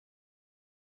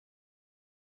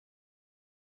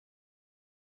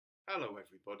Hello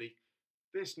everybody.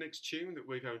 This next tune that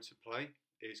we're going to play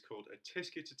is called A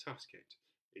TISKET A TASKET.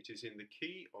 It is in the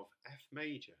key of F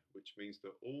major, which means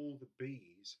that all the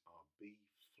B's are B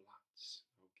flats.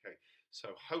 Okay, so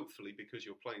hopefully because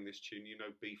you're playing this tune you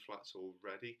know B flats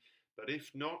already, but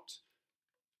if not,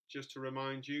 just to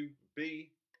remind you,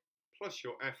 B plus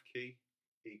your F key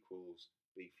equals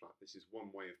B flat. This is one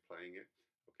way of playing it.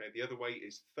 Okay, the other way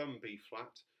is thumb B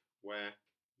flat, where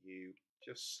you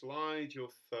just slide your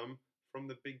thumb from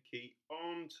the big key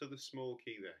onto the small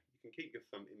key there. You can keep your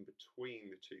thumb in between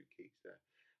the two keys there.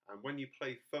 And when you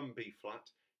play thumb B flat,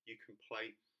 you can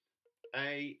play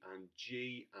A and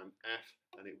G and F,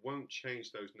 and it won't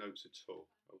change those notes at all.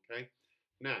 Okay?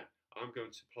 Now, I'm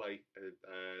going to play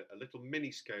a little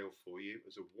mini scale for you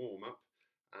as a warm-up,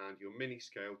 and your mini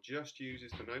scale just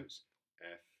uses the notes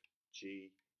F,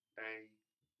 G, A,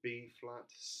 B flat,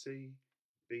 C,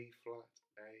 B flat,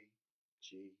 A,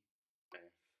 G, F.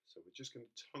 So we're just going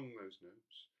to tongue those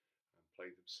notes and play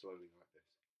them slowly like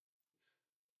this.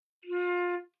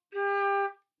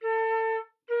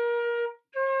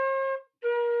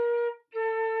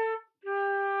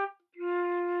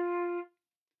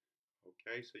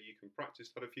 Okay, so you can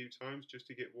practice that a few times just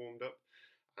to get warmed up,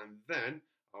 and then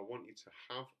I want you to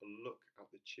have a look at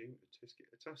the tune, A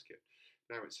Tisket A Tasket.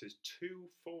 Now it says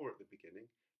 2-4 at the beginning.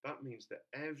 That means that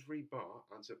every bar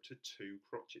adds up to 2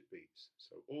 crotchet beats.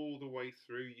 So all the way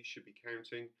through you should be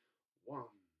counting 1,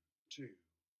 2,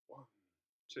 1,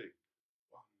 2,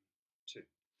 1, 2.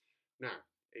 Now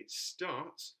it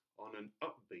starts on an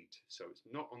upbeat, so it's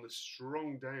not on the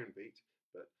strong downbeat,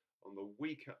 but on the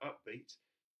weaker upbeat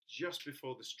just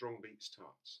before the strong beat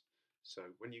starts. So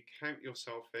when you count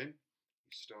yourself in, you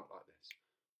start like this.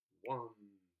 1,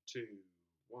 2,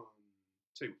 1,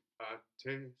 2. A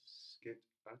tisket,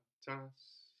 a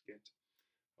tasket.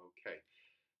 Okay.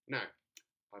 Now,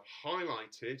 I've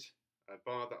highlighted a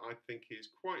bar that I think is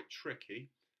quite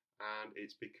tricky, and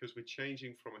it's because we're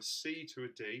changing from a C to a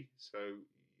D. So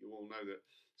you all know that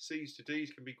C's to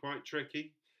D's can be quite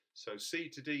tricky. So C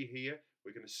to D here,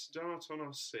 we're going to start on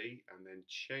our C and then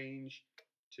change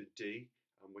to D,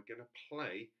 and we're going to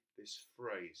play this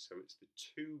phrase. So it's the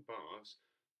 2 bars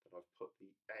that I've put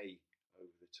the A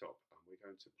over the top, and we're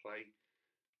going to play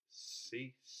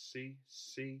C, C,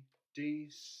 C, D,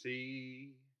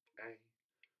 C, A,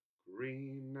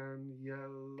 green and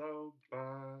yellow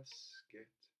basket.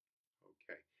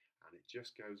 Okay, and it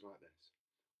just goes like this.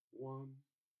 1,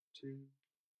 2,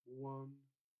 1,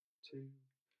 2.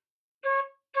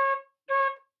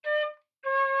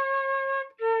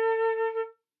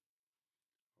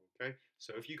 Okay,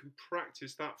 so if you can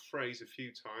practice that phrase a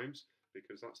few times,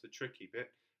 because that's the tricky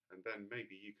bit, and then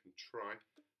maybe you can try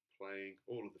playing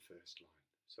all of the first line.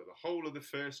 So the whole of the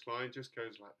first line just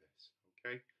goes like this.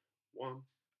 Okay, 1,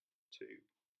 2,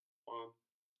 1,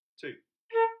 2.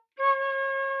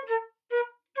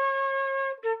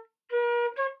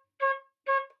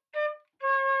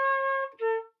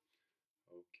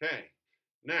 Okay,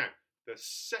 now the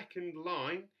second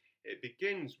line, it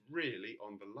begins really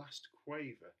on the last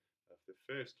quaver of the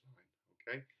first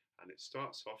line, okay? And it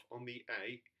starts off on the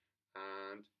A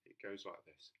and it goes like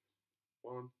this.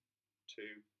 1,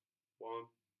 2, 1,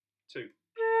 2.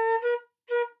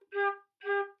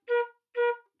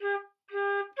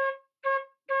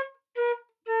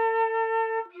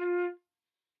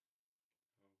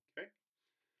 Okay.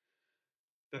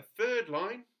 The third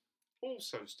line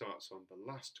also starts on the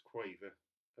last quaver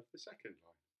of the second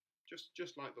line,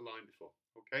 just like the line before,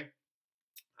 okay?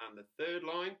 And the third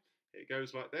line, it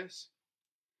goes like this.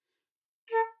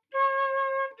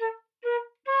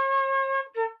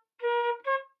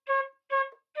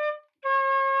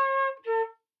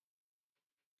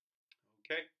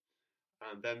 Okay,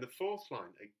 and then the fourth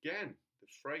line, again, the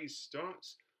phrase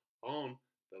starts on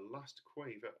the last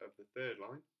quaver of the third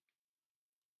line.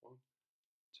 1,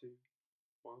 2,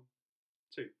 1,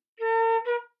 2.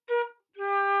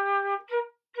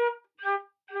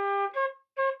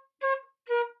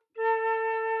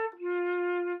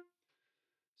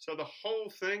 So the whole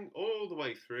thing, all the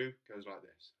way through, goes like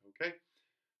this, okay?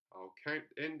 I'll count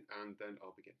in and then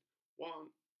I'll begin. 1,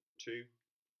 2,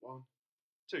 1,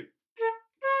 2.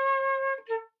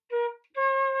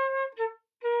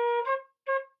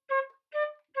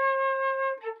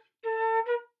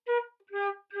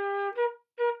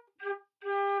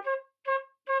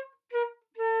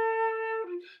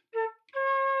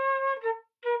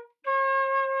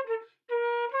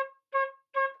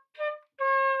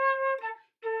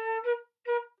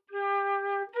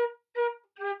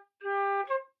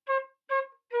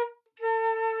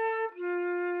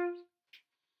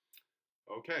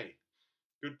 Okay,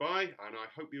 goodbye, and I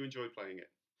hope you enjoy playing it.